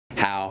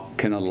How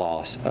can the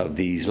loss of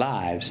these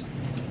lives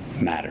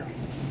matter?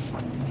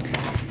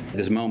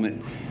 This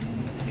moment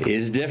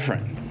is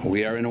different.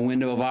 We are in a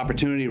window of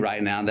opportunity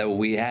right now that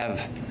we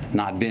have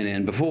not been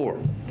in before.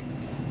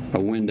 A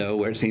window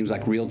where it seems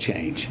like real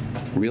change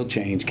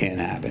can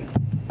happen.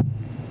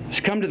 Let's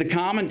come to the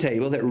common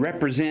table that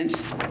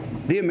represents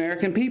the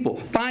American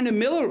people. Find a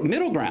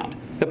middle ground,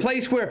 the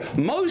place where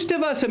most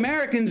of us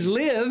Americans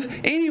live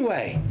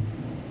anyway,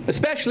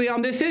 especially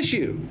on this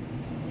issue.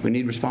 We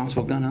need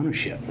responsible gun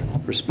ownership.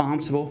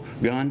 Responsible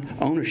gun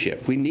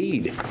ownership. We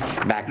need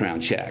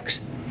background checks.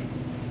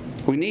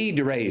 We need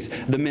to raise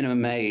the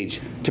minimum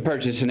age to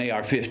purchase an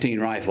AR-15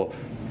 rifle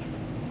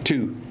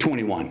to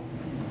 21.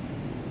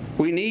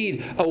 We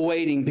need a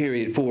waiting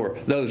period for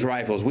those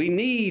rifles. We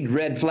need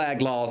red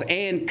flag laws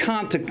and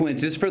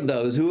consequences for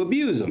those who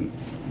abuse them.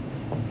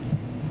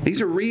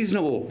 These are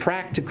reasonable,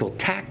 practical,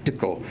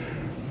 tactical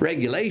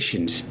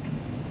regulations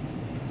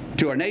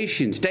to our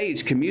nation,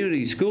 states,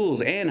 communities,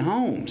 schools, and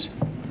homes.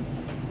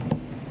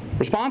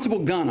 Responsible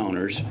gun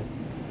owners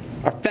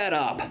are fed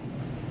up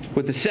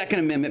with the Second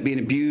Amendment being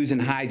abused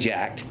and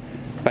hijacked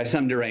by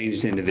some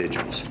deranged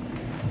individuals.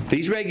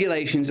 These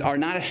regulations are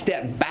not a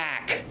step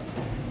back.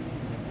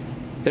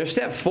 They're a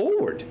step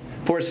forward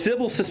for a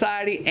civil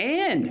society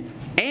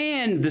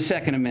and the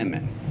Second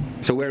Amendment.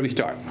 So where do we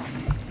start?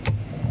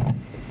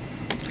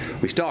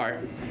 We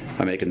start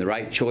by making the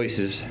right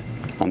choices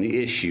on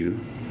the issue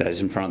that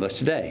is in front of us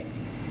today.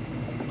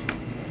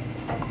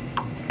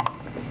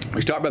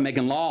 We start by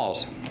making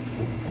laws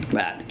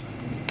that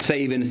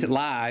save innocent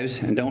lives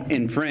and don't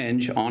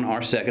infringe on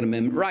our Second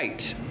Amendment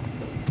rights.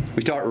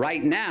 We start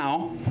right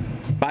now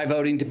by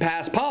voting to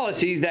pass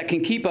policies that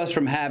can keep us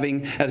from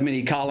having as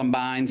many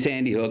Columbine,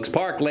 Sandy Hooks,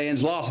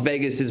 Parklands, Las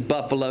Vegases,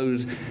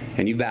 Buffaloes,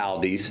 and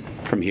Uvaldes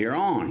from here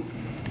on.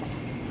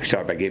 We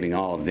start by giving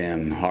all of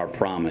them our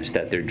promise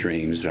that their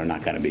dreams are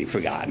not going to be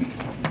forgotten.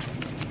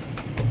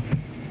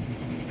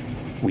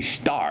 We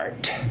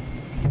start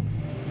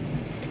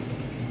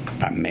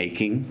by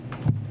making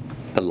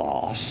the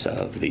loss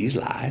of these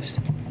lives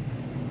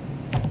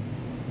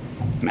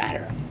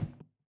matter.